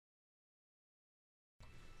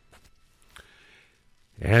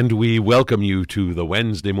And we welcome you to the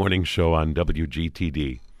Wednesday morning show on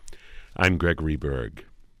WGTD. I'm Gregory Berg.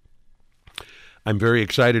 I'm very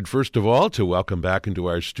excited, first of all, to welcome back into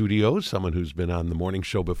our studios someone who's been on the morning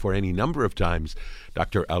show before any number of times,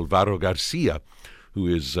 Dr. Alvaro Garcia, who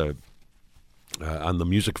is on the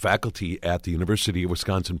music faculty at the University of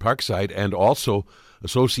Wisconsin-Parkside and also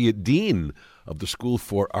Associate Dean of the School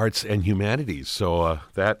for Arts and Humanities. So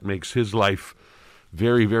that makes his life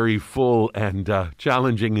very, very full and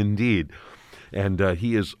challenging indeed. And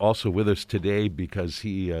he is also with us today because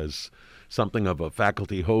he is something of a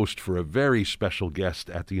faculty host for a very special guest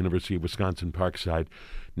at the University of Wisconsin-Parkside,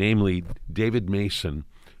 namely David Mason,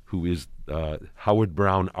 who is Howard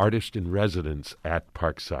Brown Artist in Residence at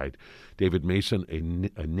Parkside. David Mason,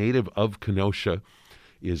 a native of Kenosha,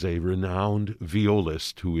 is a renowned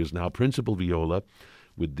violist who is now principal viola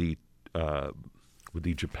with the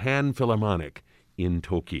Japan Philharmonic in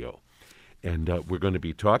Tokyo. And we're going to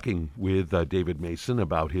be talking with David Mason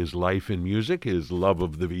about his life in music, his love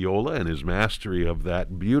of the viola, and his mastery of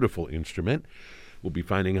that beautiful instrument. We'll be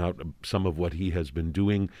finding out some of what he has been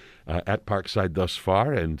doing at Parkside thus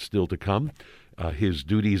far and still to come. His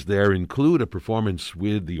duties there include a performance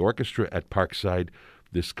with the orchestra at Parkside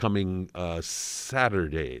this coming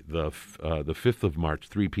Saturday, the 5th of March,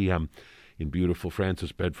 3 p.m. in beautiful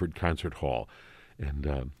Francis Bedford Concert Hall.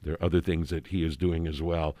 And there are other things that he is doing as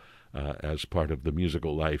well as part of the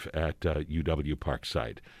musical life at UW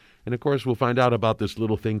Parkside. And, of course, we'll find out about this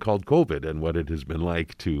little thing called COVID and what it has been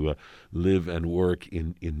like to live and work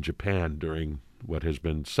in Japan during what has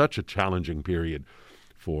been such a challenging period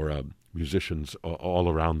for musicians all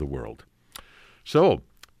around the world. So,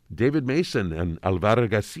 David Mason and Alvaro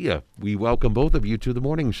Garcia, we welcome both of you to the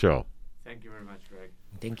morning show. Thank you very much, Greg.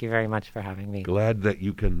 Thank you very much for having me. Glad that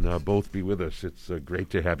you can both be with us. It's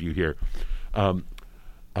great to have you here.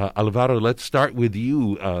 Alvaro, let's start with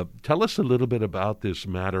you. Tell us a little bit about this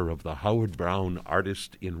matter of the Howard Brown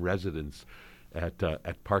Artist in Residence at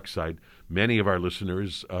Parkside. Many of our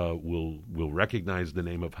listeners will recognize the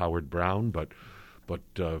name of Howard Brown, but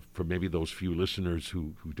for maybe those few listeners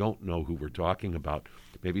who don't know who we're talking about,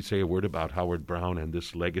 maybe say a word about Howard Brown and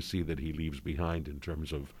this legacy that he leaves behind in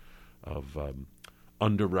terms of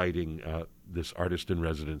underwriting this Artist in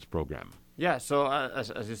Residence program. Yeah, so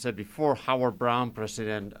as you said before, Howard Brown,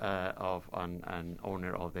 president of and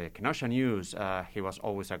owner of the Kenosha News, he was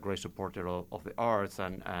always a great supporter of the arts,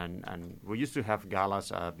 and we used to have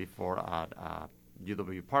galas before at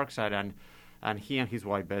UW Parkside, and he and his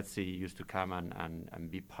wife Betsy used to come and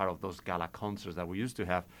be part of those gala concerts that we used to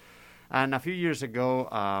have. And a few years ago,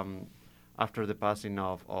 after the passing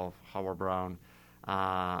of Howard Brown,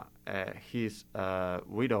 his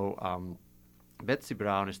widow, Betsy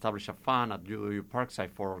Brown, established a fund at UW Parkside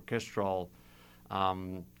for orchestral,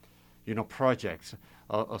 projects,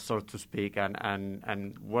 so to speak.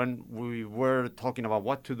 And when we were talking about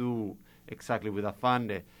what to do exactly with a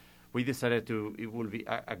fund, we decided it would be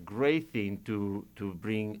a great thing to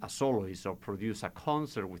bring a soloist or produce a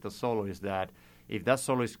concert with a soloist that if that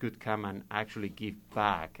soloist could come and actually give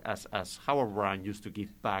back, as Howard Brown used to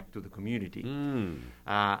give back to the community,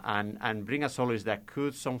 and bring a soloist that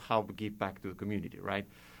could somehow give back to the community, right?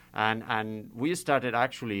 And we started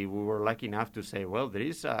we were lucky enough to say, well, there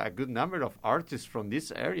is a good number of artists from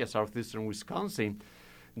this area, southeastern Wisconsin,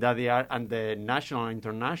 that they are in the national and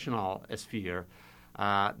international sphere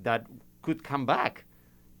that could come back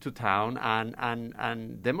to town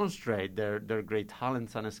and demonstrate their great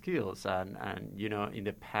talents and skills. And in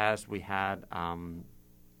the past we had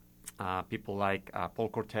people like Paul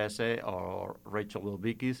Cortese or Rachel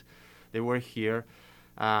Wilbikis. They were here.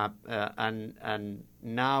 And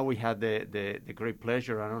now we had the great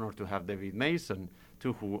pleasure and honor to have David Mason,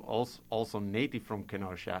 too, who also native from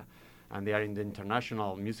Kenosha, and they are in the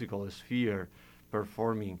international musical sphere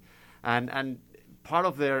performing. And part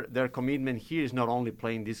of their commitment here is not only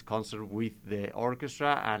playing this concert with the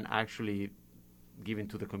orchestra and actually giving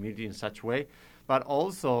to the community in such way, but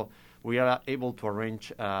also we are able to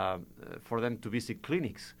arrange for them to visit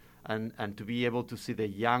clinics and to be able to see the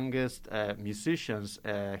youngest musicians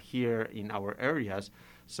here in our areas.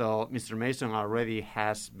 So Mr. Mason already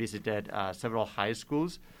has visited several high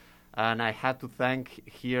schools, and I had to thank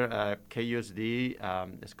here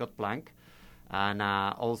KUSD, Scott Plank, and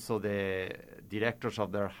also the directors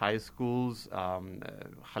of their high schools,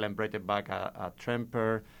 Helen Breitenbach at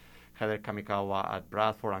Tremper, Heather Kamikawa at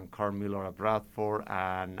Bradford, and Carl Miller at Bradford,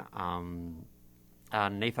 and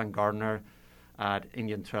Nathan Gardner at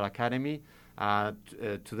Indian Trail Academy.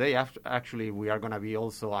 Today, actually, we are going to be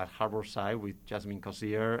also at Harborside with Jasmine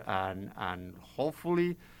Cossier, and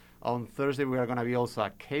hopefully on Thursday we are going to be also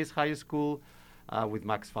at Case High School with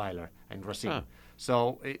Max Feiler and Racine. Huh.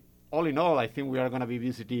 So all in all, I think we are going to be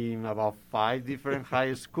visiting about 5 different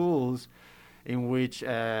high schools in which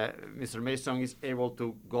Mr. Mason is able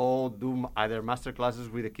to go do either master classes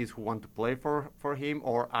with the kids who want to play for him,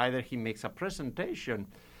 or either he makes a presentation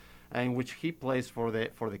in which he plays for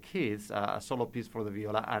the kids, a solo piece for the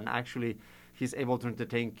viola, and actually he's able to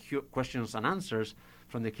entertain questions and answers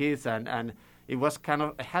from the kids. And it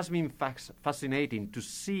has been fascinating to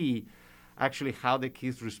see actually how the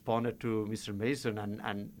kids responded to Mr. Mason,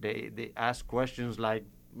 and they asked questions like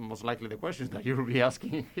most likely the questions that you will be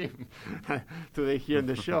asking him today here in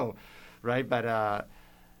the show, right?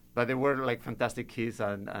 But they were like fantastic kids,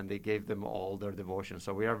 and they gave them all their devotion.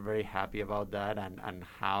 So we are very happy about that, and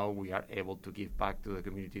how we are able to give back to the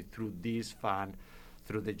community through this fund,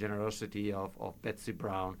 through the generosity of Betsy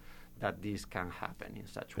Brown, that this can happen in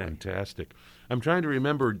such way. Fantastic. I'm trying to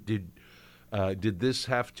remember, did this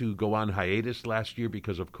have to go on hiatus last year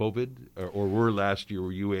because of COVID, or were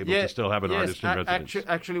you able to still have an artist in residence?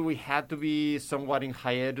 Actually, we had to be somewhat in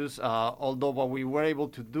hiatus. Although what we were able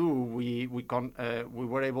to do, we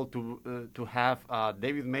were able to have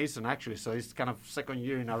David Mason actually. So it's kind of second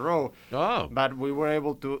year in a row. Oh, but we were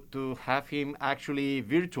able to have him actually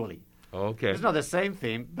virtually. Okay. It's not the same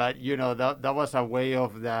thing, but that was a way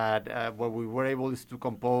of that where we were able to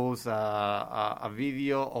compose a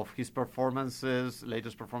video of his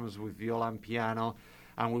latest performances with viola and piano,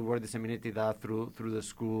 and we were disseminating that through the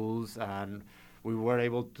schools, and we were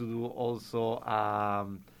able to do also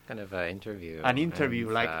kind of an interview. An interview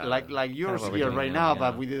like yours here right now,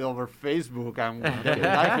 but we did over Facebook, and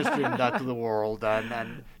live streamed that to the world,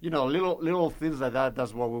 and little things like that.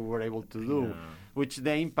 That's what we were able to do. Yeah. Which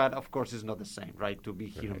the impact, of course, is not the same, right? To be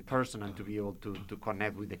here in person and to be able to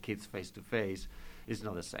connect with the kids face to face is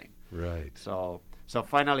not the same. Right. So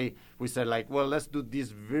finally, we said, well, let's do this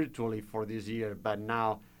virtually for this year. But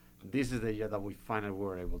now, this is the year that we finally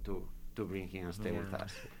were able to bring him and stay with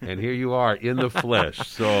us. And here you are in the flesh.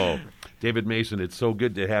 So, David Mason, it's so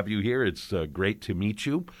good to have you here. It's great to meet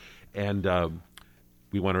you. And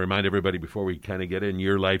we want to remind everybody before we kind of get in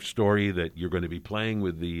your life story that you're going to be playing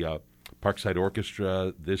with the Parkside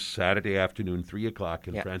Orchestra this Saturday afternoon, 3 o'clock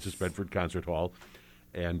in Francis Bedford Concert Hall.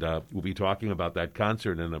 And we'll be talking about that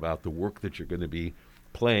concert and about the work that you're going to be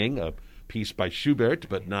playing, a piece by Schubert,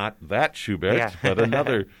 but not that Schubert, but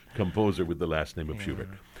another composer with the last name of Schubert.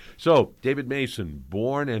 So, David Mason,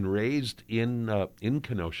 born and raised in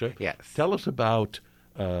Kenosha. Yes. Tell us about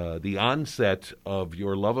the onset of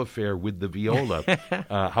your love affair with the viola.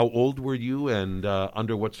 How old were you, and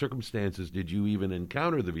under what circumstances did you even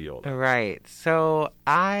encounter the viola? Right. So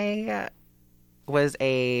I was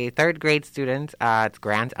a third grade student at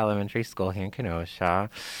Grant Elementary School here in Kenosha,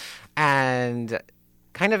 and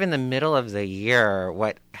kind of in the middle of the year,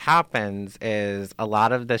 what happens is a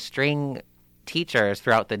lot of the string teachers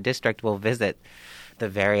throughout the district will visit the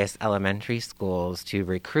various elementary schools to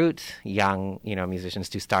recruit young, musicians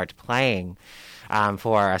to start playing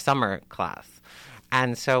for a summer class.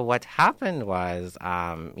 And so what happened was,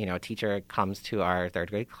 a teacher comes to our third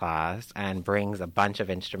grade class and brings a bunch of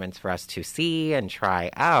instruments for us to see and try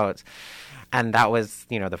out. And that was,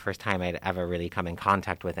 the first time I'd ever really come in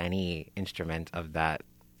contact with any instrument of that,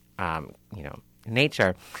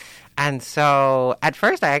 nature. And so at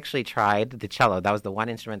first I actually tried the cello. That was the one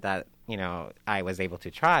instrument that, I was able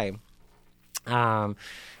to try. And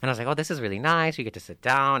I was like, oh, this is really nice. You get to sit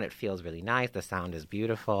down. It feels really nice. The sound is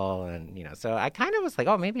beautiful. And, so I kind of was like,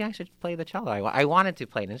 oh, maybe I should play the cello. I wanted to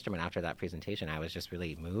play an instrument after that presentation. I was just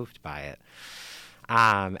really moved by it.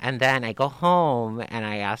 And then I go home and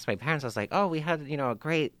I asked my parents, I was like, oh, we had, a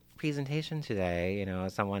great presentation today.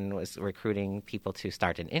 Someone was recruiting people to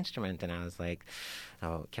start an instrument. And I was like,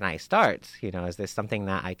 oh, can I start? Is this something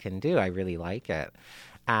that I can do? I really like it.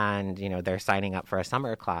 And, they're signing up for a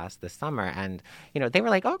summer class this summer. And, they were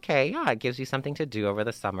like, okay, yeah, it gives you something to do over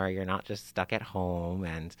the summer. You're not just stuck at home.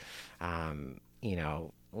 And,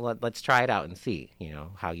 let's try it out and see,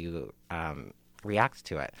 how you react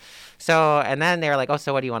to it. So, and then they were like, oh,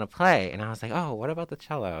 so what do you want to play? And I was like, oh, what about the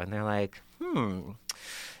cello? And they're like,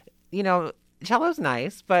 cello's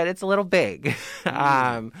nice, but it's a little big.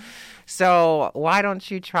 So why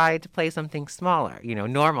don't you try to play something smaller,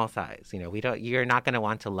 normal size? You're not going to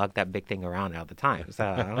want to lug that big thing around all the time. So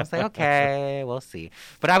I was like, okay, we'll see.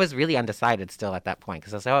 But I was really undecided still at that point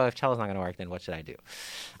because I was like, oh, if cello's not going to work, then what should I do?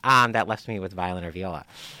 That left me with violin or viola.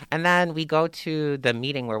 And then we go to the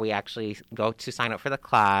meeting where we actually go to sign up for the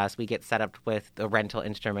class. We get set up with the rental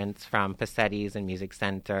instruments from Passetti's and Music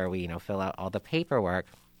Center. We, fill out all the paperwork.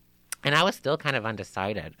 And I was still kind of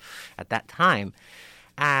undecided at that time.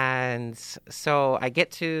 And so I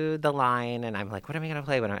get to the line and I'm like, what am I going to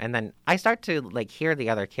play? And then I start to like hear the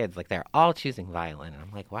other kids, like they're all choosing violin. And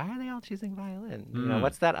I'm like, why are they all choosing violin? You know,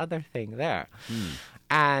 what's that other thing there?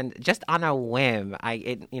 And just on a whim,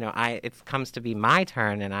 it comes to be my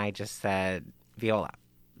turn and I just said viola.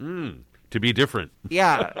 To be different.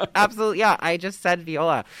 Yeah, absolutely. Yeah, I just said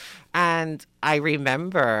viola. And I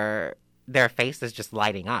remember their faces just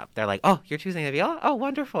lighting up. They're like, oh, you're choosing the viola? Oh,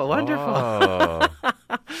 wonderful, wonderful. Oh.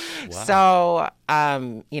 Wow. So,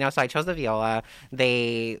 so I chose the viola.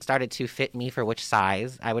 They started to fit me for which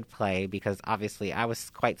size I would play because obviously I was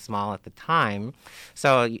quite small at the time.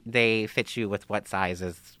 So they fit you with what size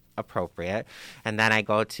is appropriate. And then I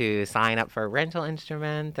go to sign up for a rental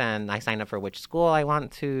instrument and I sign up for which school I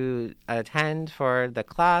want to attend for the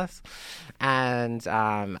class. And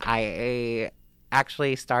I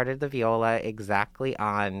actually started the viola exactly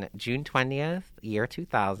on June 20th, year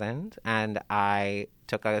 2000, and I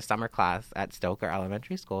took a summer class at Stoker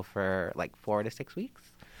Elementary School for like 4 to 6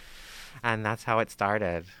 weeks, and that's how it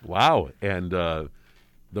started. Wow. And the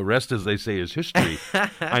rest, as they say, is history.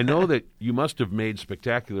 I know that you must have made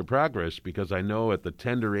spectacular progress because I know at the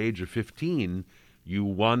tender age of 15, you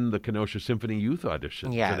won the Kenosha Symphony Youth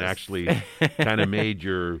Auditions and actually kind of made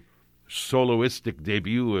your soloistic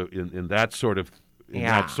debut in that sort of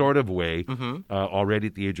way already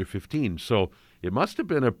at the age of 15. So it must have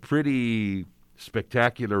been a pretty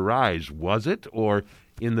spectacular rise, was it? Or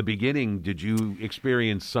in the beginning, did you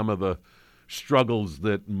experience some of the struggles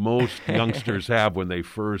that most youngsters have when they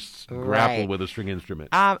first grapple with a string instrument?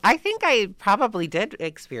 I think I probably did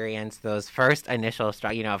experience those first initial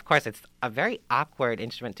struggles. You know, of course, it's a very awkward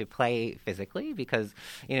instrument to play physically because,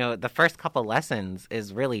 you know, the first couple lessons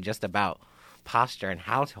is really just about posture and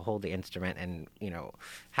how to hold the instrument and, you know,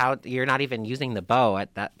 how you're not even using the bow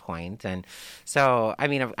at that point. And so, I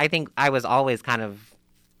mean, I think I was always kind of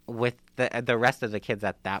with the rest of the kids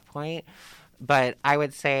at that point. But I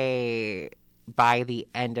would say by the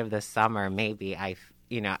end of the summer, maybe I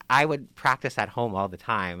would practice at home all the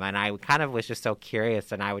time. And I kind of was just so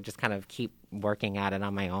curious and I would just kind of keep working at it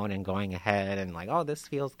on my own and going ahead and like, oh, this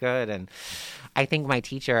feels good. And I think my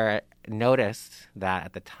teacher noticed that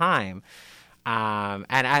at the time.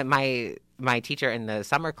 My teacher in the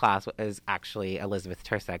summer class is actually Elizabeth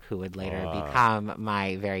Tursek, who would later become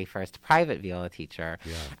my very first private viola teacher.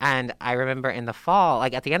 Yeah. And I remember in the fall,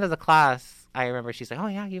 like at the end of the class, I remember she's like, oh,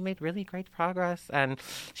 yeah, you made really great progress. And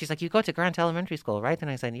she's like, you go to Grant Elementary School, right?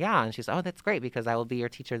 And I said, yeah. And she's like, oh, that's great because I will be your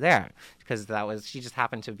teacher there. Because she just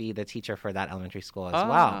happened to be the teacher for that elementary school as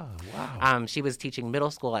well. Wow. She was teaching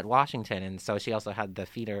middle school at Washington. And so she also had the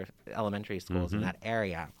feeder elementary schools in that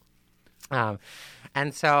area.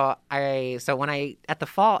 And so in the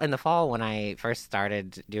fall when I first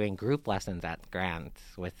started doing group lessons at Grant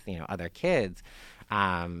with, you know, other kids,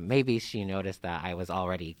 maybe she noticed that I was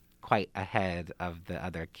already quite ahead of the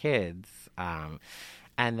other kids. And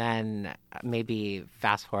then maybe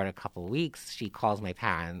fast forward a couple weeks, she calls my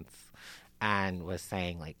parents and was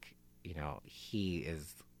saying like, you know, he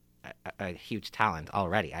is a huge talent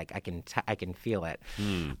already. I can feel it.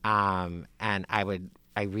 And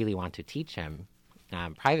I really want to teach him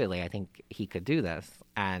privately. I think he could do this.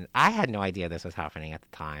 And I had no idea this was happening at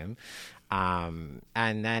the time. And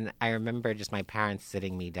then I remember just my parents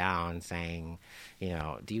sitting me down saying, you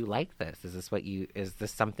know, do you like this? Is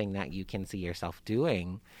this something that you can see yourself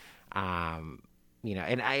doing? You know,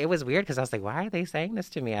 and it was weird because I was like, why are they saying this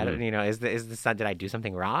to me? I don't, you know, is this, did I do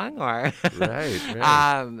something wrong or?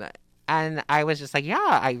 Right. And I was just like,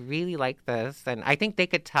 yeah, I really like this. And I think they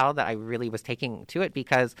could tell that I really was taking to it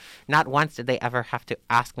because not once did they ever have to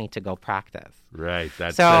ask me to go practice. Right.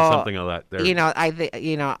 That's something a lot there. You know,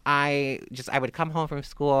 I would come home from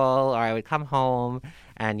school or I would come home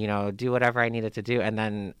and, you know, do whatever I needed to do. And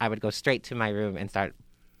then I would go straight to my room and start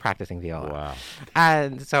practicing viola. Wow.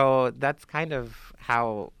 And so that's kind of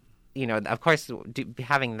how, you know, of course,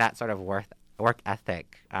 having that sort of work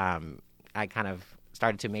ethic, I kind of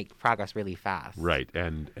started to make progress really fast. Right,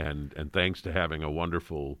 and thanks to having a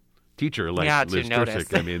wonderful teacher like Liz notice.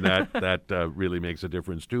 Tursek, I mean that really makes a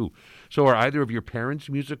difference too. So, are either of your parents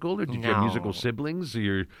musical, or did you have musical siblings?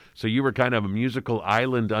 So you were kind of a musical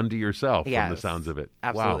island unto yourself, from the sounds of it.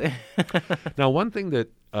 Absolutely. Wow. Now, one thing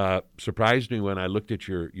that surprised me when I looked at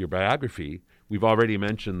your biography. We've already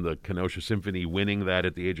mentioned the Kenosha Symphony winning that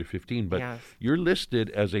at the age of 15, but you're listed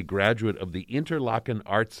as a graduate of the Interlochen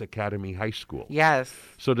Arts Academy High School. Yes.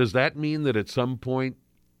 So does that mean that at some point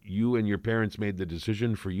you and your parents made the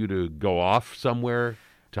decision for you to go off somewhere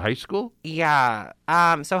to high school? Yeah.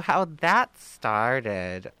 So how that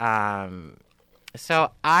started,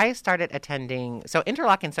 So I started attending. So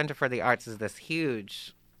Interlochen Center for the Arts is this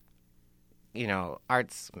huge,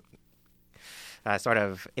 arts sort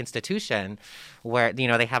of institution where,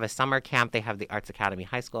 they have a summer camp, they have the Arts Academy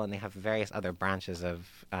High School, and they have various other branches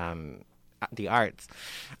of the arts.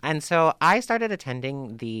 And so I started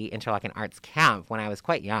attending the Interlochen Arts Camp when I was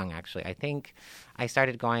quite young, actually. I think I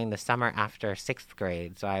started going the summer after 6th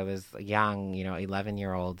grade. So I was young,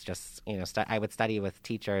 11-year-old, just, I would study with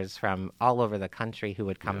teachers from all over the country who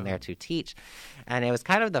would come there to teach. And it was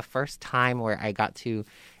kind of the first time where I got to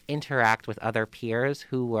interact with other peers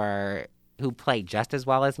who played just as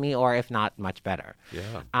well as me, or if not much better.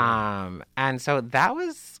 And so that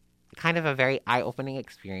was kind of a very eye-opening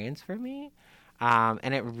experience for me.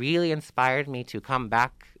 And it really inspired me to come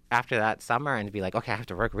back after that summer and be like, okay, I have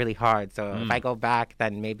to work really hard. So if I go back,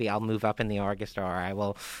 then maybe I'll move up in the orchestra, or I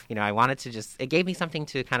will, I wanted to it gave me something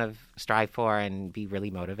to kind of strive for and be really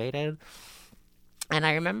motivated. And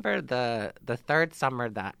I remember the third summer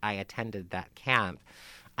that I attended that camp,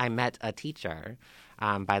 I met a teacher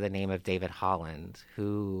by the name of David Holland,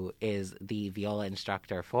 who is the viola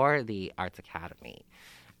instructor for the Arts Academy.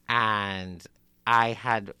 And I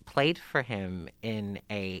had played for him in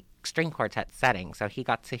a string quartet setting, so he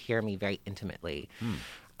got to hear me very intimately.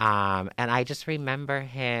 And I just remember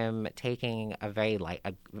him taking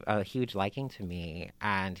a huge liking to me,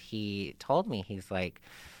 and he told me, he's like,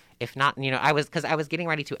 if not, I was getting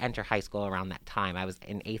ready to enter high school around that time. I was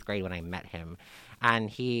in 8th grade when I met him, and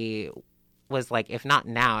he was like, if not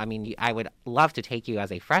now, I would love to take you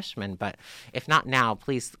as a freshman, but if not now,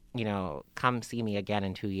 please, come see me again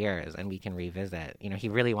in 2 years and we can revisit. He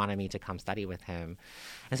really wanted me to come study with him.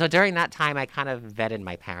 And so during that time, I kind of vetted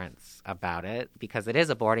my parents about it, because it is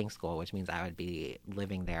a boarding school, which means I would be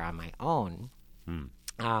living there on my own.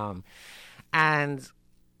 And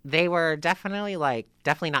they were definitely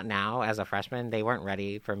not now as a freshman. They weren't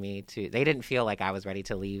ready for me they didn't feel like I was ready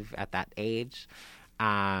to leave at that age.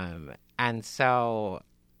 And so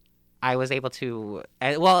I was able to,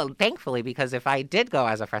 thankfully, because if I did go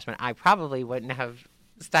as a freshman, I probably wouldn't have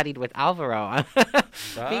studied with Alvaro.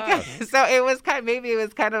 So it was maybe it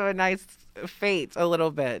was kind of a nice fate a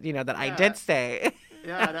little bit, that I did stay.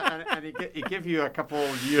 And it gave you a couple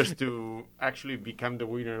of years to actually become the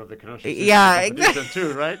winner of the Kenosha exactly.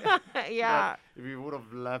 too, right? Yeah. If you would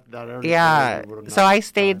have left that early. Yeah. So I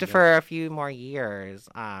stayed for a few more years,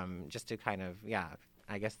 just to kind of,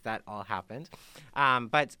 I guess that all happened.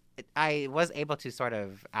 But I was able to sort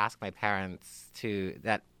of ask my parents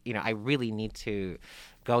I really need to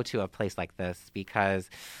go to a place like this, because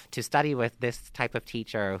to study with this type of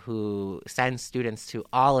teacher who sends students to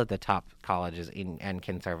all of the top colleges and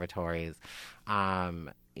conservatories,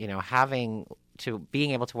 being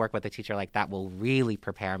able to work with a teacher like that will really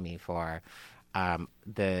prepare me for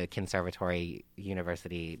the conservatory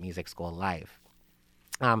university music school life.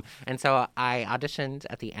 And so I auditioned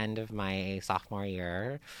at the end of my sophomore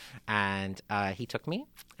year, and he took me,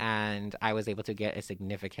 and I was able to get a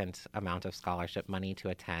significant amount of scholarship money to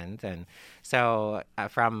attend. And so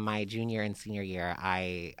from my junior and senior year,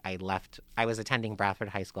 I left. I was attending Bradford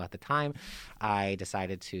High School at the time. I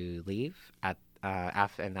decided to leave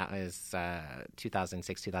and that was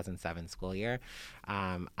 2006-2007 school year.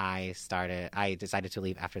 I decided to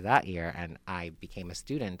leave after that year, and I became a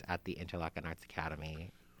student at the Interlochen Arts Academy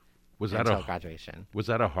until graduation. Was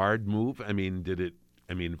that a hard move?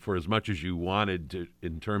 For as much as you wanted to,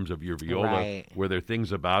 in terms of your viola, were there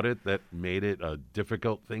things about it that made it a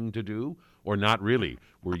difficult thing to do, or not really?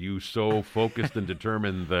 Were you so focused and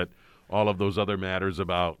determined that all of those other matters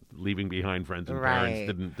about leaving behind friends and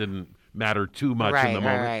parents didn't matter too much in the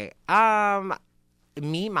moment?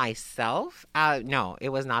 Me, myself, no, it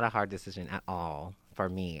was not a hard decision at all for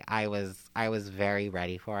me. I was very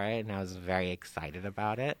ready for it, and I was very excited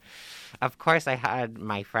about it. Of course, I had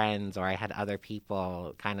my friends, or I had other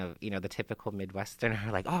people, kind of, the typical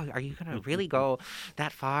Midwesterner, like, oh, are you going to really go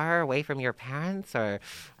that far away from your parents? Or,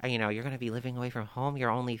 you're going to be living away from home? You're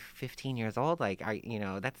only 15 years old. Like,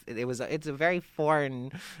 it's a very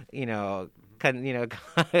foreign,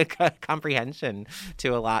 comprehension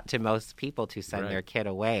to most people to send their kid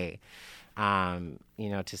away,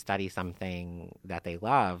 to study something that they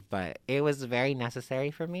love. But it was very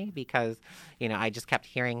necessary for me, because, I just kept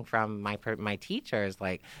hearing from my teachers,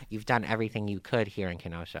 like, you've done everything you could here in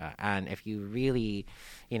Kenosha, and if you really,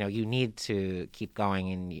 you need to keep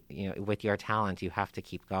going, and, with your talent, you have to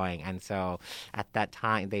keep going. And so at that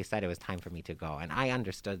time, they said it was time for me to go, and I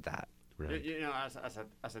understood that. Right.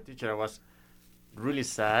 As a teacher, I was really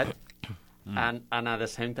sad and at the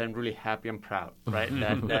same time really happy and proud, right?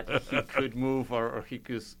 that he could move or he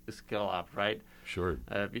could scale up, right? Sure.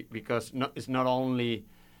 Because it's not only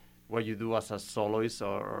what you do as a soloist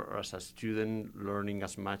or as a student, learning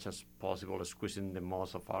as much as possible, squeezing the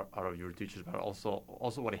most out of your teachers, but also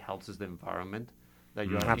what it helps is the environment that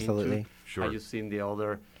you are Absolutely. into. Sure. How you see the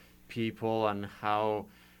other people and how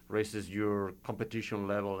raises your competition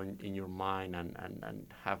level in your mind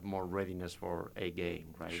and have more readiness for a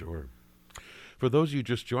game, right? Sure. For those of you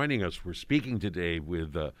just joining us, we're speaking today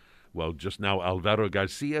with, just now Alvaro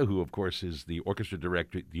Garcia, who, of course, is the orchestra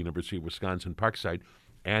director at the University of Wisconsin-Parkside,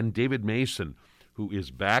 and David Mason, who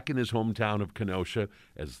is back in his hometown of Kenosha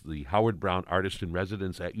as the Howard Brown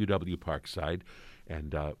Artist-in-Residence at UW-Parkside.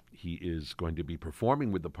 And he is going to be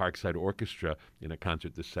performing with the Parkside Orchestra in a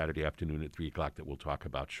concert this Saturday afternoon at 3 o'clock that we'll talk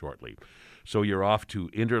about shortly. So you're off to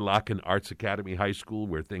Interlochen Arts Academy High School,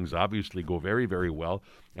 where things obviously go very, very well,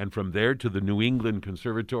 and from there to the New England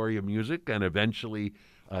Conservatory of Music, and eventually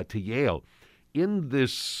to Yale. In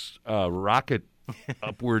this rocket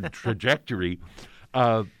upward trajectory,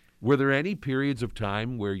 were there any periods of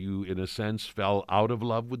time where you, in a sense, fell out of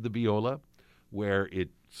love with the viola, where it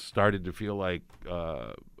started to feel like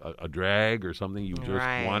a drag or something you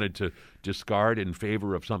just wanted to discard in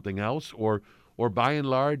favor of something else? Or by and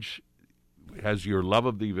large, has your love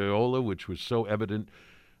of the viola, which was so evident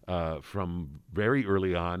from very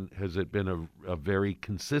early on, has it been a very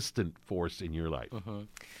consistent force in your life?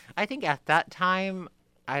 I think at that time,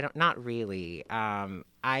 not really.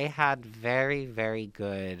 I had very, very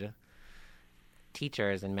good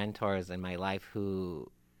teachers and mentors in my life who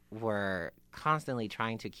were constantly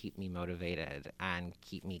trying to keep me motivated and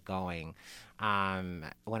keep me going.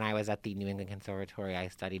 When I was at the New England Conservatory, I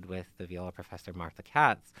studied with the viola professor Martha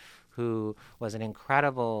Katz, who was an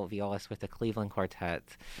incredible violist with the Cleveland Quartet.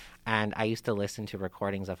 And I used to listen to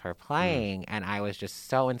recordings of her playing, and I was just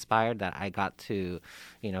so inspired that I got to,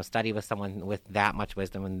 study with someone with that much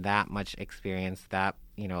wisdom and that much experience, that,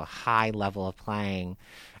 high level of playing,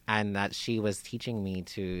 and that she was teaching me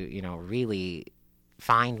to, really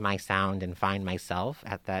find my sound and find myself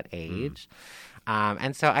at that age.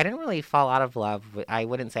 And so I didn't really fall out of love. I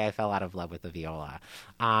wouldn't say I fell out of love with the viola.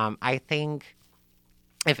 I think,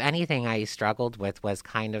 if anything, I struggled with was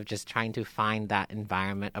kind of just trying to find that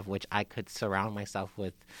environment of which I could surround myself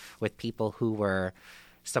with people who were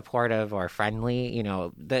supportive or friendly.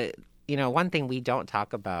 One thing we don't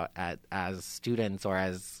talk about as students or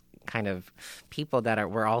as kind of people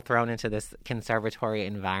that we're all thrown into this conservatory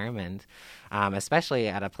environment, especially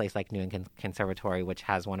at a place like New England Conservatory, which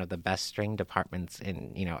has one of the best string departments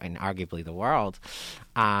in arguably the world.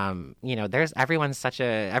 Everyone's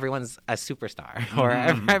a superstar, or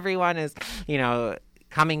everyone is,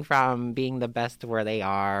 coming from being the best where they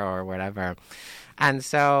are or whatever. And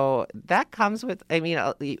so that comes with,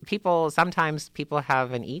 sometimes people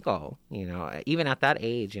have an ego, even at that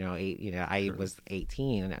age, I was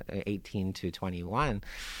 18 to 21.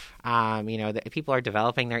 People are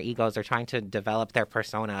developing their egos. They're trying to develop their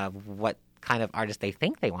persona of what kind of artist they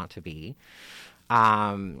think they want to be.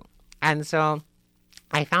 And so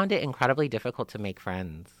I found it incredibly difficult to make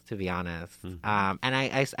friends, to be honest. And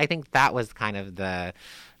I think that was kind of the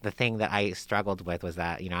thing that I struggled with, was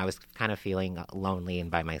that, I was kind of feeling lonely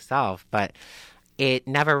and by myself, but it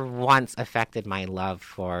never once affected my love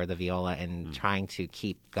for the viola and trying to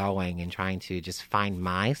keep going and trying to just find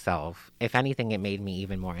myself. If anything, it made me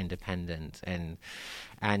even more independent and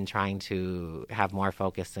trying to have more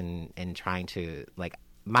focus and trying to,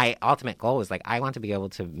 my ultimate goal was I want to be able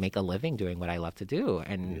to make a living doing what I love to do,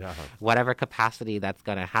 and whatever capacity that's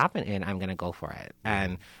going to happen in, I'm going to go for it.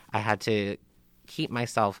 And I had to keep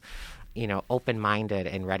myself, open-minded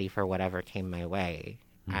and ready for whatever came my way.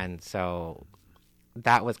 And so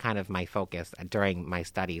that was kind of my focus during my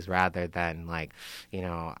studies, rather than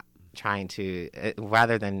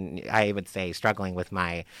rather than, I would say, struggling with do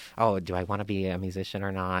I want to be a musician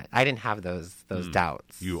or not? I didn't have those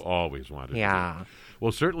doubts. You always wanted to. Yeah.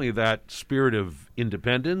 Well, certainly that spirit of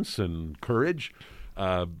independence and courage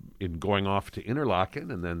in going off to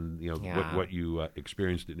Interlochen, and then what you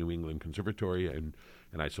experienced at New England Conservatory, and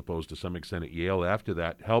I suppose to some extent at Yale after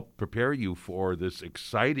that, helped prepare you for this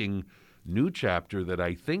exciting new chapter that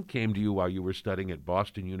I think came to you while you were studying at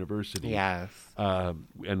Boston University. Yes.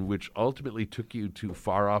 And which ultimately took you to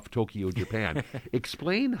far-off Tokyo, Japan.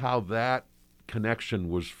 Explain how that connection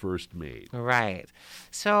was first made. Right.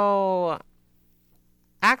 So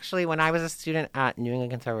actually, when I was a student at New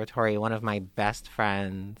England Conservatory, one of my best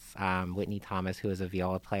friends, Whitney Thomas, who is a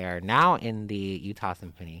viola player now in the Utah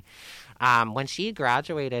Symphony, when she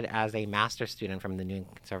graduated as a master's student from the New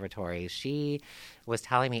England Conservatory, she was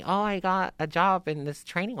telling me, "Oh, I got a job in this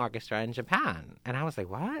training orchestra in Japan," and I was like,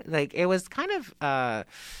 "What?" Like, it was kind of a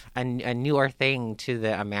newer thing to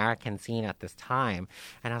the American scene at this time,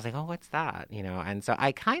 and I was like, "Oh, what's that?" And so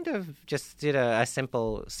I kind of just did a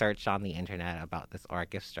simple search on the internet about this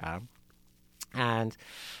orchestra. And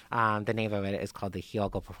the name of it is called the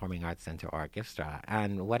Hyogo Performing Arts Center Orchestra.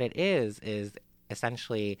 And what it is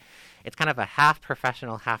essentially, it's kind of a half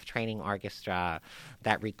professional, half training orchestra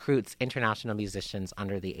that recruits international musicians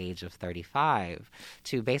under the age of 35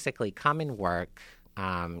 to basically come and work.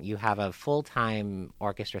 You have a full-time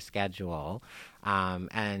orchestra schedule,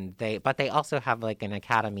 but they also have like an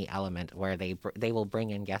academy element where they will bring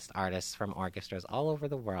in guest artists from orchestras all over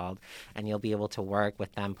the world, and you'll be able to work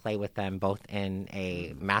with them, play with them, both in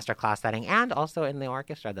a masterclass setting and also in the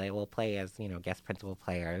orchestra. They will play as guest principal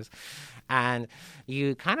players, and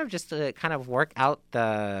you kind of just work out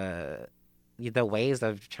the ways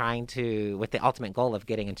of trying to, with the ultimate goal of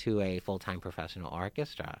getting into a full-time professional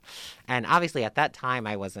orchestra. And obviously at that time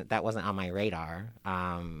that wasn't on my radar.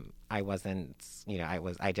 I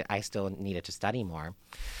still needed to study more.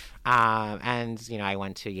 And I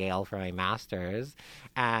went to Yale for my master's,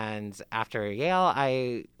 and after Yale,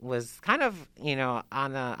 I was kind of,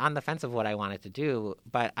 on the fence of what I wanted to do,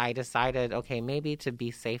 but I decided, okay, maybe to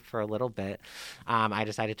be safe for a little bit, I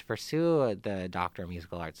decided to pursue the Doctor of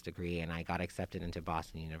Musical Arts degree, and I got accepted into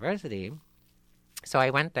Boston University. So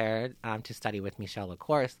I went there to study with Michel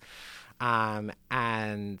Lecourse, and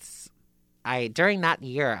during that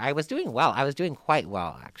year, I was doing well. I was doing quite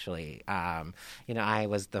well, actually. I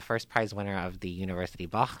was the first prize winner of the University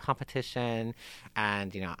Bach competition,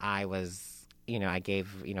 and I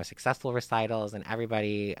gave successful recitals, and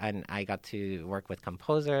I got to work with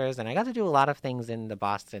composers, and I got to do a lot of things in the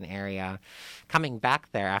Boston area. Coming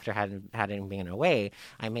back there after having been away,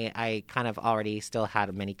 I kind of already still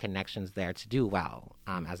had many connections there to do well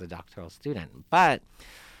as a doctoral student, but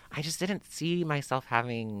I just didn't see myself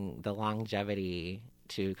having the longevity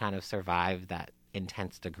to kind of survive that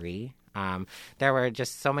intense degree. There were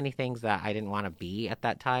just so many things that I didn't want to be at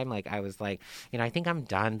that time. Like, I was like, I think I'm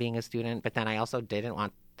done being a student, but then I also didn't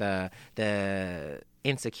want the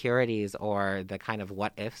insecurities or the kind of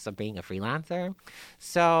what ifs of being a freelancer.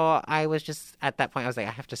 So I was just, at that point, I was like,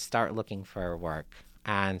 I have to start looking for work.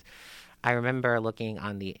 And I remember looking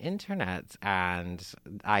on the internet, and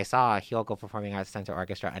I saw Hyogo Performing Arts Center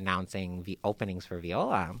Orchestra announcing the openings for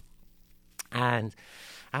viola. And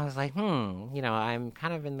I was like, I'm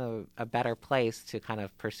kind of in a better place to kind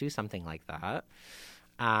of pursue something like that.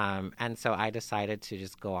 And so I decided to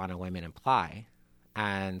just go on a whim and apply.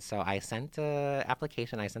 And so I sent an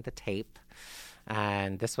application, I sent the tape,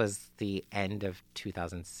 and this was the end of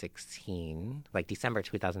 2016, like December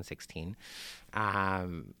 2016.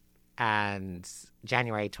 And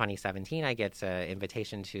January 2017, I get an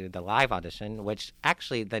invitation to the live audition, which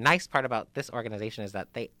actually, the nice part about this organization is that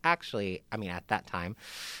they actually, at that time,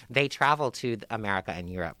 they travel to America and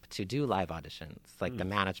Europe to do live auditions, like the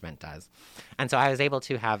management does. And so I was able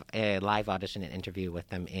to have a live audition and interview with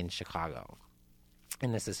them in Chicago.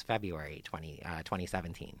 And this is February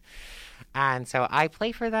 2017. And so I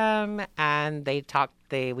play for them, and we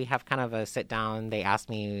have kind of a sit down. They asked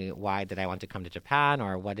me, why did I want to come to Japan,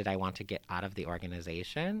 or what did I want to get out of the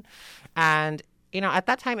organization? And, at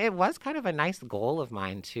that time, it was kind of a nice goal of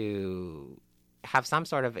mine to have some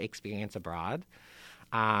sort of experience abroad.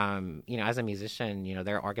 As a musician,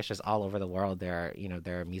 there are orchestras all over the world. There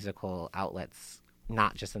are musical outlets,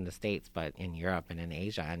 not just in the States, but in Europe and in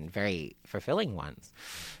Asia, and very fulfilling ones.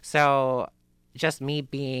 So just me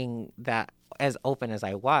being that as open as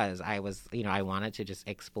I was, I wanted to just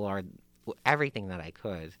explore everything that I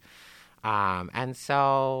could. And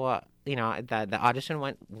so, the audition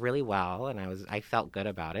went really well, and I felt good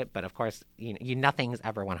about it. But of course, nothing's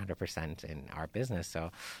ever 100% in our business.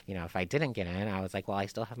 So, if I didn't get in, I was like, well, I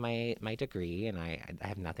still have my degree, and I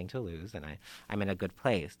have nothing to lose, and I'm in a good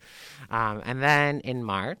place. And then in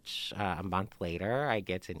March, a month later, I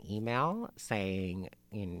get an email saying,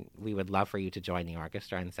 we would love for you to join the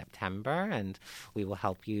orchestra in September, and we will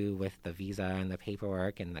help you with the visa and the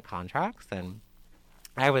paperwork and the contracts. And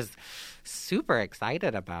I was super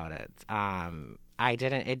excited about it.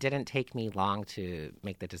 It didn't take me long to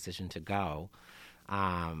make the decision to go.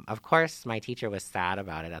 Of course, my teacher was sad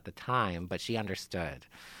about it at the time, but she understood.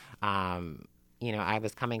 I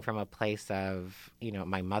was coming from a place of,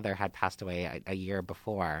 my mother had passed away a year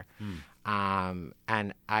before.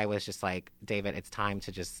 And I was just like, David, it's time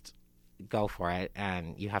to just go for it,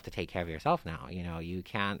 and you have to take care of yourself now. You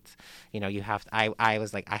can't, you have to, I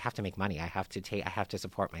was like, I have to make money. I have to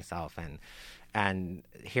support myself, and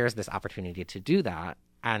here's this opportunity to do that.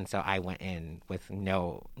 And so I went in with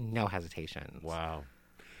no hesitation. Wow.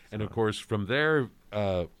 And of course, from there,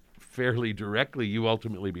 fairly directly, you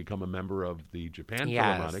ultimately become a member of the Japan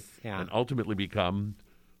Philharmonic, and ultimately become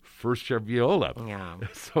first chair viola. Yeah.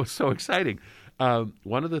 So exciting.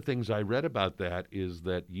 One of the things I read about that is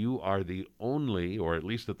that you are the only, or at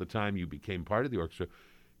least at the time you became part of the orchestra,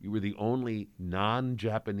 you were the only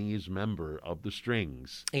non-Japanese member of the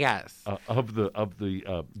strings. Yes. Of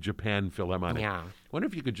the Japan Philharmonic. Yeah. I wonder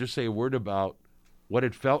if you could just say a word about what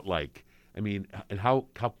it felt like. I mean, and how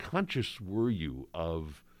conscious were you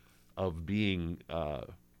of being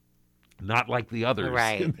not like the others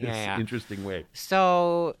in this interesting way?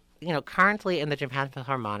 So, currently in the Japan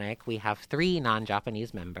Philharmonic, we have 3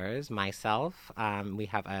 non-Japanese members. Myself, we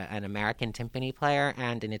have an American timpani player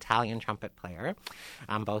and an Italian trumpet player,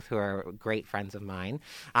 both who are great friends of mine.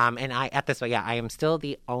 And I am still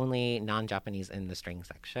the only non-Japanese in the string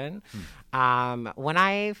section. When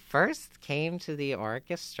I first came to the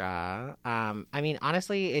orchestra,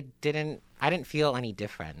 honestly, I didn't feel any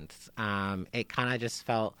difference. It kind of just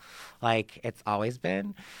felt like it's always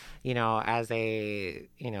been. As a,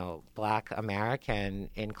 Black American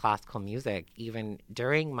in classical music, even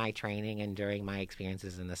during my training and during my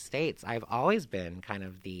experiences in the States, I've always been kind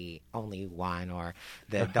of the only one, or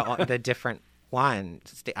the different one.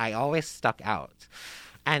 I always stuck out.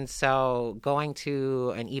 And so going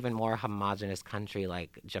to an even more homogenous country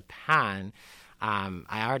like Japan,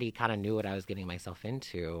 I already kind of knew what I was getting myself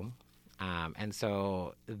into. And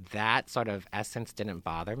so that sort of essence didn't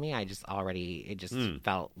bother me. It just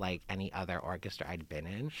felt like any other orchestra I'd been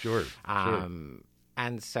in. Sure.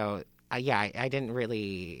 And so, I didn't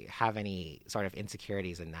really have any sort of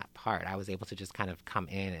insecurities in that part. I was able to just kind of come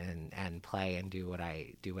in and play and do what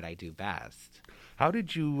I do best. How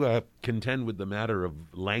did you contend with the matter of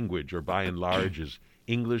language, or by and large, is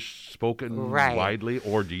English spoken widely,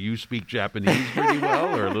 or do you speak Japanese pretty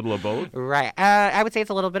well, or a little of both? Right. I would say it's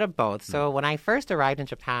a little bit of both. So when I first arrived in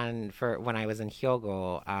Japan when I was in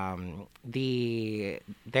Hyogo,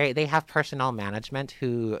 they have personnel management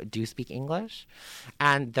who do speak English,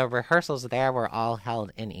 and the rehearsals there were all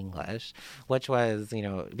held in English, which was,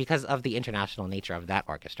 because of the international nature of that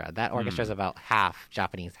orchestra. That orchestra is about half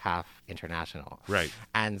Japanese, half international. Right.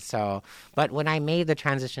 And so, but when I made the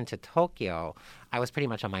transition to Tokyo, I was pretty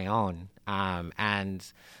much on my own. And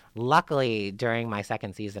luckily, during my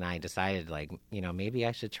second season, I decided, maybe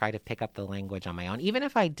I should try to pick up the language on my own. Even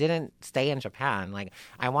if I didn't stay in Japan,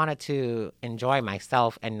 I wanted to enjoy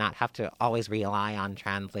myself and not have to always rely on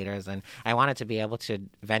translators. And I wanted to be able to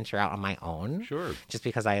venture out on my own. Sure. Just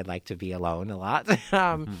because I like to be alone a lot.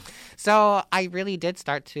 So I really did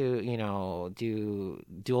start to, do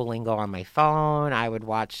Duolingo on my phone. I would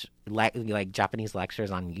watch Japanese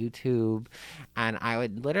lectures on YouTube, and I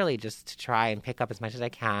would literally just try and pick up as much as I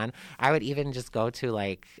can. I would even just go to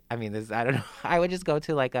I would just go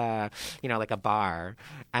to a bar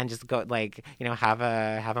and just go have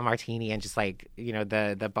a martini, and just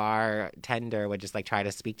the bartender would just try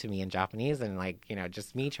to speak to me in Japanese, and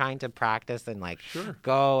just me trying to practice and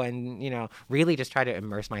go and really just try to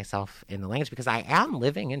immerse myself in the language, because I am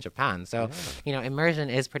living in Japan, so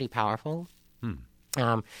immersion is pretty powerful.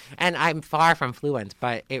 And I'm far from fluent,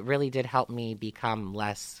 but it really did help me become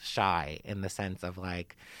less shy, in the sense of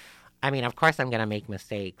of course I'm going to make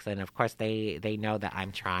mistakes, and of course they know that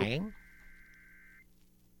I'm trying.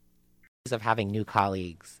 Of having new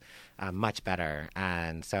colleagues, much better.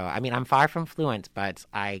 And so, I'm far from fluent, but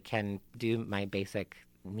I can do my basic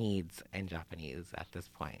needs in Japanese at this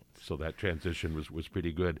point. So that transition was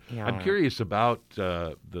pretty good. Yeah. I'm curious about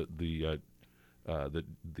the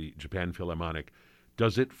Japan Philharmonic.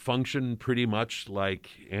 Does it function pretty much like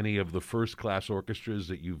any of the first-class orchestras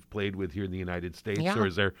that you've played with here in the United States? Yeah. Or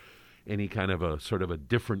is there any kind of a sort of a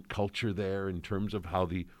different culture there in terms of how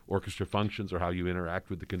the orchestra functions, or how you interact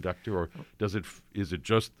with the conductor? Or is it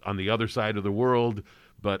just on the other side of the world,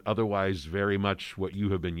 but otherwise very much what you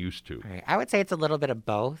have been used to? Right. I would say it's a little bit of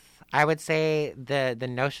both. I would say the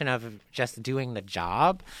notion of just doing the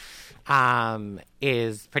job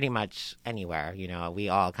is pretty much anywhere. You know, we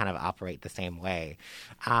all kind of operate the same way.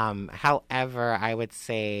 However, I would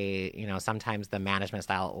say, you know, sometimes the management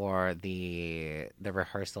style or the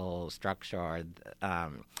rehearsal structure or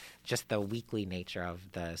just the weekly nature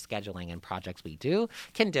of the scheduling and projects we do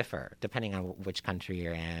can differ depending on which country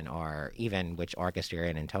you're in or even which orchestra you're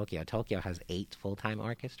in Tokyo. Tokyo has 8 full-time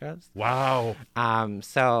orchestras. Wow.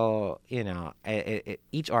 So, you know,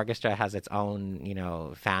 each orchestra has its own, you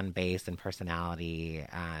know, fan base and personality.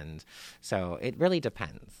 And so it really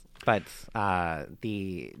depends. But I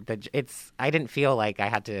didn't feel like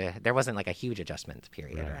there wasn't like a huge adjustment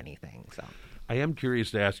period or anything. So I am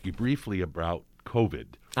curious to ask you briefly about COVID.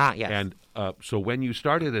 Yes. And so when you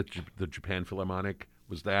started at the Japan Philharmonic,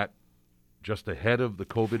 was that just ahead of the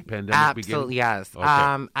COVID pandemic Absolutely, beginning? yes.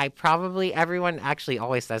 Okay. Everyone actually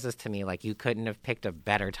always says this to me, like, you couldn't have picked a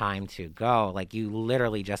better time to go. Like, you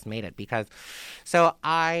literally just made it. So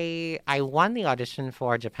I won the audition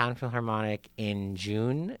for Japan Philharmonic in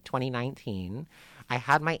June 2019. I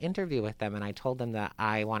had my interview with them, and I told them that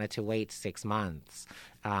I wanted to wait 6 months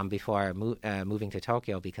before moving to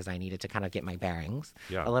Tokyo because I needed to kind of get my bearings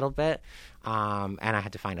a little bit. And I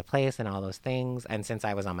had to find a place and all those things. And since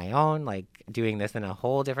I was on my own, like doing this in a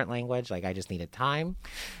whole different language, like I just needed time.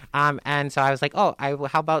 And so I was like, how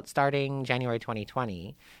about starting January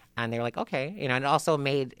 2020? And they were like, okay, you know, and it also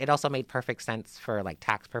made perfect sense for like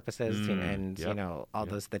tax purposes you know, all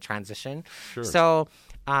those, the transition. Sure. So,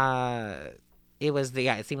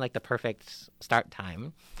 it seemed like the perfect start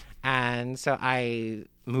time. And so I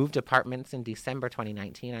moved apartments in December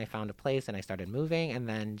 2019. I found a place and I started moving. And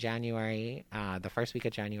then January, the first week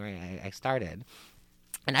of January, I started.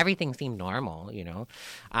 And everything seemed normal, you know.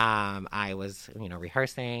 I was, you know,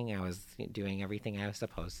 rehearsing. I was doing everything I was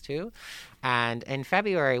supposed to. And in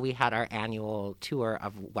February, we had our annual tour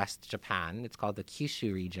of West Japan. It's called the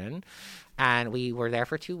Kyushu region. And we were there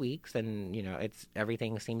for 2 weeks. And, you know,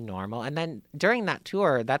 everything seemed normal. And then during that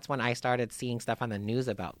tour, that's when I started seeing stuff on the news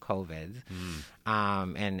about COVID.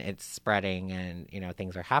 And it's spreading and, you know,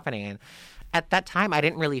 things are happening. And at that time, I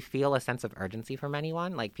didn't really feel a sense of urgency from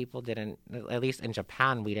anyone. Like, people didn't, at least in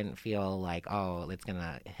Japan, we didn't feel like, oh, it's going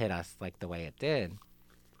to hit us like the way it did.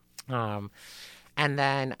 And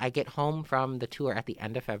then I get home from the tour at the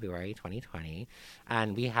end of February 2020,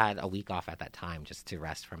 and we had a week off at that time just to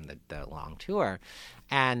rest from the long tour.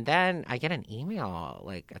 And then I get an email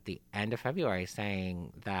like at the end of February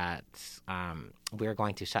saying that we're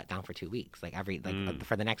going to shut down for 2 weeks. Like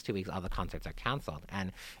for the next 2 weeks, all the concerts are canceled.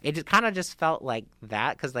 And it just kind of just felt like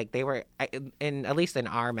that because like they were, at least in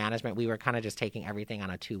our management, we were kind of just taking everything on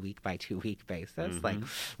a 2 week by 2 week basis, like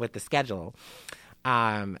with the schedule.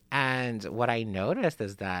 And what I noticed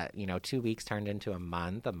is that, you know, 2 weeks turned into a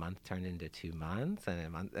month turned into 2 months,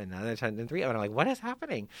 and another turned into 3. And I'm like, what is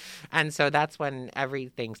happening? And so that's when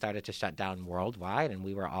everything started to shut down worldwide, and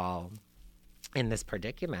we were all in this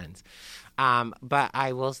predicament. But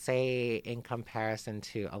I will say, in comparison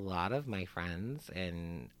to a lot of my friends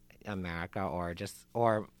in America or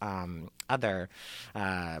other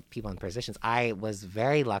people in positions, I was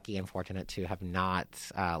very lucky and fortunate to have not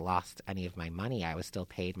lost any of my money. I was still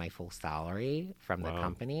paid my full salary from the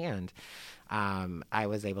company, and I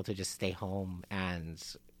was able to just stay home and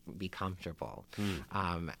be comfortable.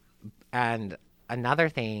 And another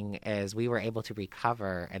thing is we were able to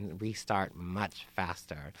recover and restart much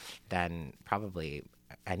faster than probably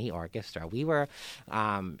any orchestra. We got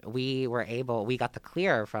the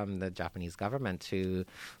clear from the Japanese government to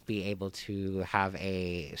be able to have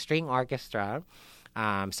a string orchestra,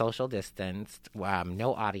 social distanced,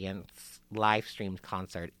 no audience, live streamed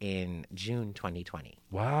concert in June 2020.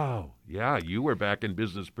 Wow. Yeah, you were back in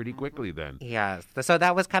business pretty quickly then. Yes. So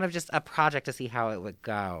that was kind of just a project to see how it would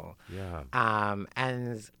go. Yeah.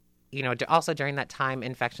 And you know, also during that time,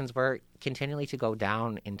 infections were continually to go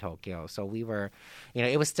down in Tokyo. So we were, you know,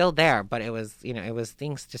 it was still there, but it was, you know,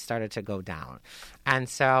 things just started to go down. And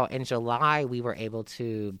so in July, we were able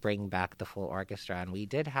to bring back the full orchestra, and we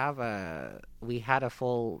had a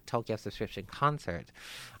full Tokyo subscription concert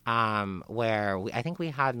where I think we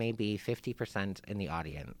had maybe 50% in the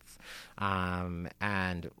audience.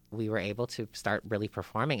 And we were able to start really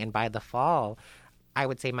performing. And by the fall, I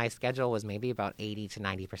would say my schedule was maybe about 80 to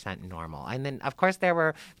 90% normal. And then, of course,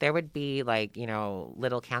 there would be like, you know,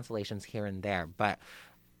 little cancellations here and there. But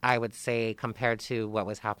I would say compared to what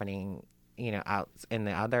was happening, you know, out in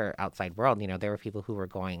the other outside world, you know, there were people who were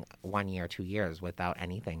going 1 year, 2 years without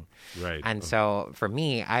anything. Right. And so for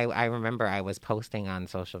me, I remember I was posting on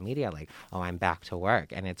social media like, oh, I'm back to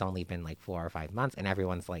work. And it's only been like 4 or 5 months. And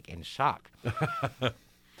everyone's like in shock.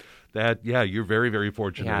 You're very, very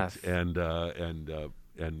fortunate, Yes. and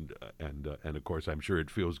and of course, I'm sure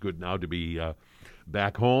it feels good now to be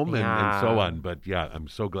back home and so on. But yeah, I'm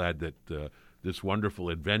so glad that this wonderful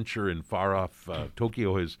adventure in far off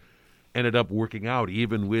Tokyo has ended up working out,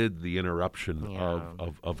 even with the interruption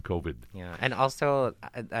of COVID. Yeah, and also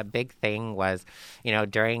a big thing was,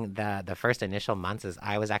 during the first initial months, is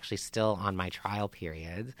I was actually still on my trial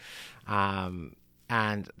period.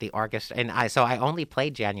 And the orchestra, so I only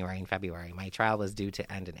played January and February. My trial was due to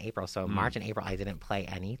end in April, so March and April I didn't play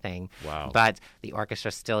anything. Wow! But the orchestra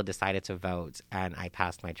still decided to vote, and I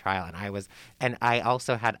passed my trial. And I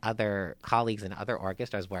also had other colleagues in other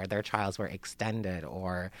orchestras where their trials were extended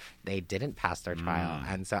or they didn't pass their trial,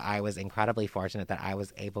 and so I was incredibly fortunate that I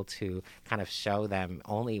was able to kind of show them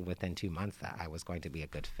only within 2 months that I was going to be a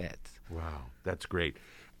good fit. Wow, that's great.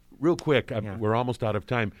 Real quick, we're almost out of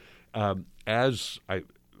time. As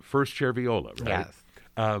first chair viola, right?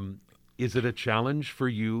 Yes. Is it a challenge for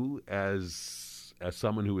you as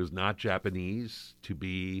someone who is not Japanese to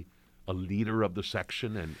be a leader of the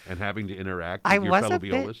section and having to interact with your fellow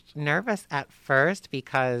violists? I was a bit nervous at first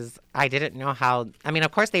because I didn't know how. I mean,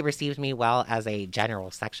 of course, they received me well as a general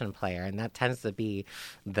section player, and that tends to be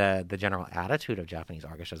the general attitude of Japanese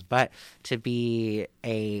orchestras. But to be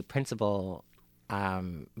a principal.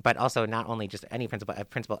 But also not only just any principal, a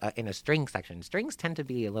principal in a string section. Strings tend to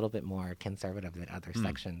be a little bit more conservative than other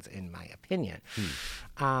sections, in my opinion.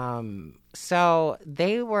 So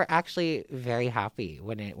they were actually very happy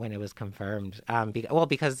when it was confirmed.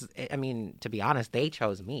 Because to be honest, they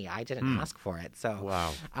chose me. I didn't ask for it. So,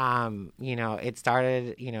 wow. It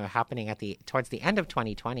started, happening towards the end of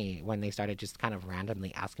 2020 when they started just kind of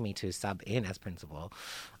randomly asking me to sub in as principal.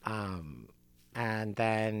 And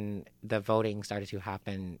then the voting started to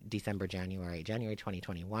happen January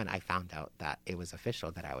 2021. I found out that it was official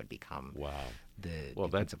that I would become the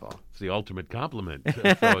principal. It's the ultimate compliment. So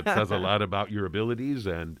it says a lot about your abilities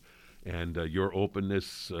and your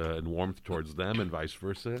openness and warmth towards them and vice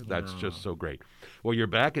versa. That's just so great. Well, you're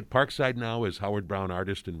back at Parkside now as Howard Brown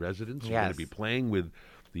Artist in Residence. You're going to be playing with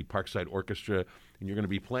the Parkside Orchestra, and you're going to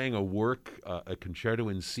be playing a work, a concerto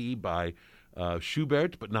in C by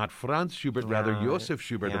Schubert, but not Franz Schubert, rather Joseph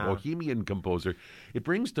Schubert, a Bohemian composer. It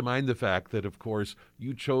brings to mind the fact that, of course,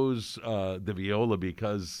 you chose the viola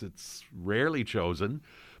because it's rarely chosen.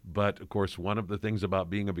 But, of course, one of the things about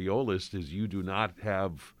being a violist is you do not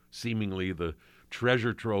have seemingly the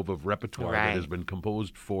treasure trove of repertoire that has been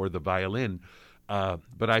composed for the violin.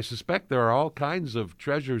 But I suspect there are all kinds of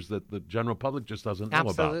treasures that the general public just doesn't know about.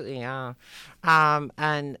 Absolutely, yeah.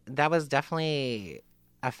 And that was definitely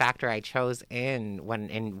a factor I chose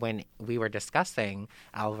when we were discussing,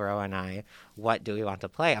 Alvaro and I, what do we want to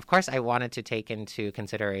play. Of course, I wanted to take into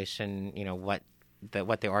consideration, what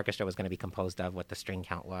the orchestra was going to be composed of, what the string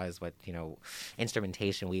count was, what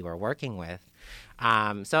instrumentation we were working with.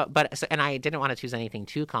 And I didn't want to choose anything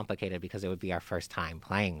too complicated because it would be our first time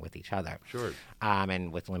playing with each other. Sure.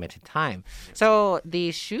 And with limited time. So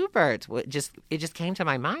the Schubert it just came to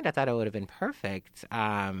my mind. I thought it would have been perfect,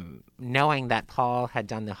 knowing that Paul had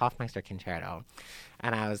done the Hofmeister Concerto.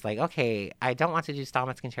 And I was like, okay, I don't want to do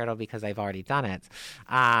Stahlmatz Concerto because I've already done it.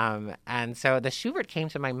 And so the Schubert came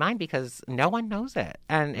to my mind because no one knows it.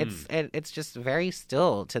 And it's just very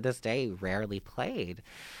still, to this day, rarely played.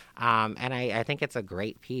 And I think it's a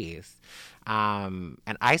great piece. And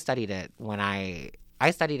I studied it when I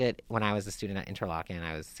was a student at Interlochen.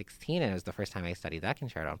 I was 16, and it was the first time I studied that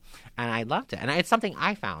concerto. And I loved it. And it's something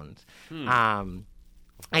I found.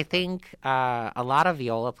 I think a lot of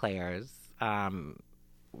viola players...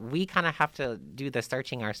 we kind of have to do the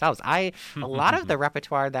searching ourselves. A lot of the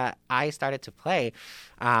repertoire that I started to play,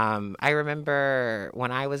 I remember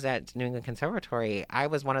when I was at New England Conservatory, I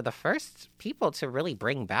was one of the first people to really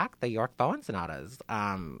bring back the York Bowen sonatas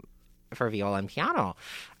for viola and piano.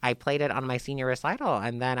 I played it on my senior recital,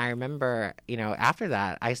 and then I remember, after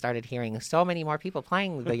that, I started hearing so many more people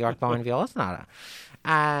playing the York Bowen viola sonata.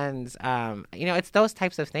 And, it's those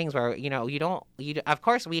types of things where, of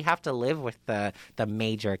course, we have to live with the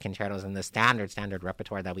major concertos and the standard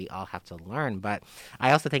repertoire that we all have to learn. But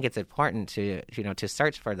I also think it's important to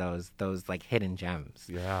search for those like hidden gems.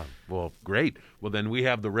 Yeah. Well, great. Well, then we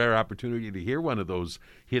have the rare opportunity to hear one of those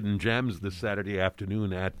hidden gems this Saturday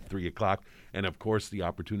afternoon at 3:00. And, of course, the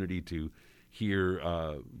opportunity to hear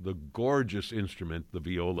the gorgeous instrument, the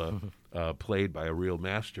viola, played by a real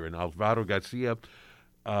master. And Alvaro Garcia,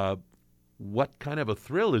 what kind of a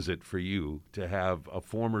thrill is it for you to have a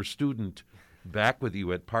former student back with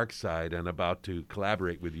you at Parkside and about to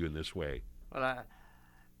collaborate with you in this way? Well,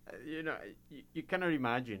 you cannot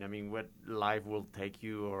imagine. I mean, what life will take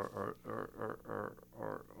you, or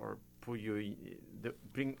put you,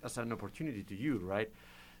 bring as an opportunity to you, right?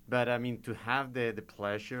 But I mean, to have the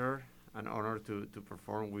pleasure and honor to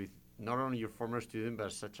perform with not only your former student,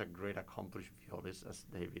 but such a great accomplished violist as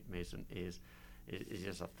David Mason is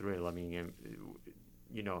just a thrill. I mean,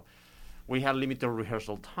 we had limited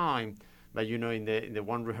rehearsal time, but in the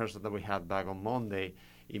one rehearsal that we had back on Monday,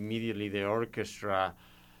 immediately the orchestra,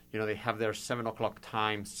 they have their 7:00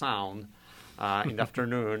 time sound in the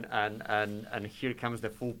afternoon, and here comes the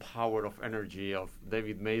full power of energy of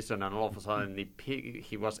David Mason, and all of a sudden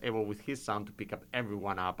he was able with his sound to pick up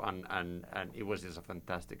everyone up, and it was just a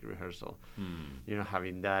fantastic rehearsal.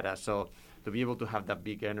 Having that, so to be able to have that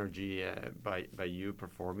big energy by you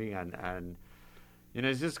performing, and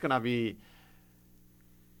it's just gonna be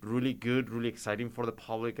really good, really exciting for the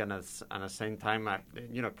public, and at the same time,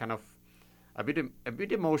 kind of a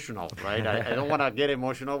bit emotional, right? I don't want to get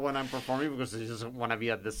emotional when I'm performing because I just want to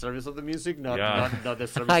be at the service of the music, not the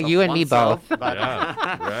service of you and oneself, me both. But,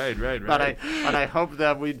 right. But I hope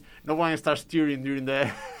that no one starts tearing during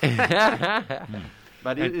the.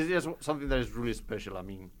 But it's just something that is really special. I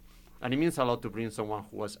mean, and it means a lot to bring someone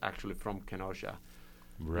who was actually from Kenosha,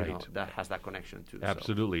 right? That has that connection too.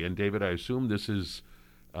 Absolutely. So. And David, I assume this is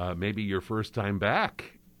maybe your first time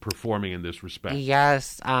back performing in this respect.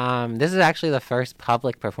 Yes. This is actually the first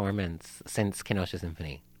public performance since Kenosha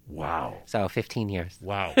Symphony. Wow. So 15 years.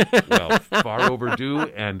 Wow. Well, far overdue,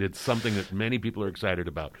 and it's something that many people are excited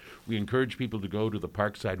about. We encourage people to go to the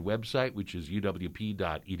Parkside website, which is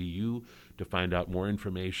uwp.edu, to find out more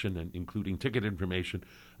information, and including ticket information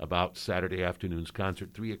about Saturday afternoon's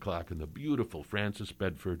concert, 3 o'clock in the beautiful Francis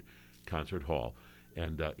Bedford Concert Hall.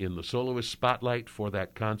 And in the soloist spotlight for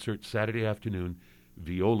that concert Saturday afternoon,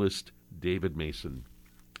 violist David Mason.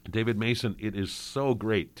 David Mason, it is so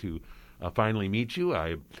great to finally meet you.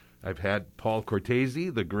 I've had Paul Cortese,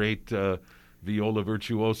 the great viola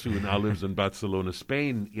virtuoso who now lives in Barcelona,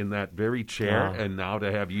 Spain, in that very chair, and now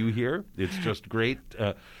to have you here, it's just great.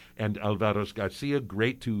 And Alvaro Garcia,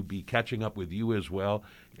 great to be catching up with you as well,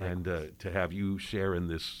 and to have you share in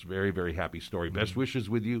this very, very happy story. Best wishes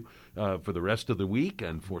with you for the rest of the week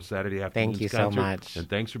and for Saturday afternoon's concert. Thank you so much. And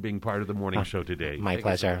thanks for being part of the morning show today. My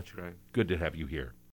pleasure. Good to have you here.